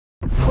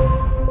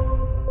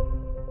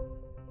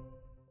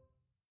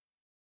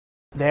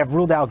They have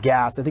ruled out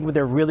gas. I think what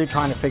they're really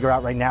trying to figure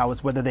out right now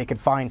is whether they could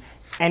find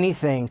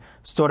anything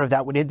sort of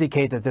that would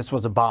indicate that this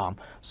was a bomb.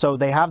 So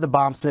they have the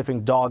bomb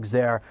sniffing dogs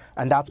there,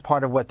 and that's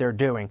part of what they're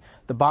doing.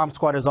 The bomb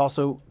squad is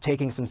also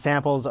taking some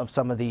samples of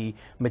some of the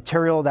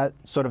material that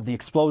sort of the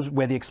explosion,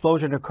 where the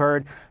explosion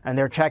occurred, and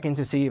they're checking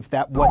to see if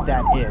what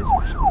that is.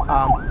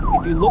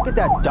 If you look at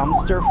that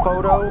dumpster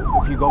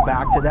photo, if you go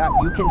back to that,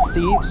 you can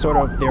see sort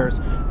of there's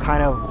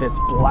kind of this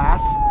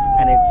blast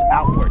and it's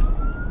outward.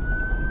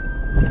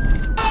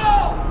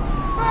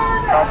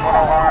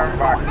 Alarm,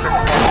 box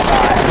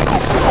 615.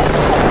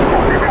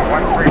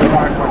 131.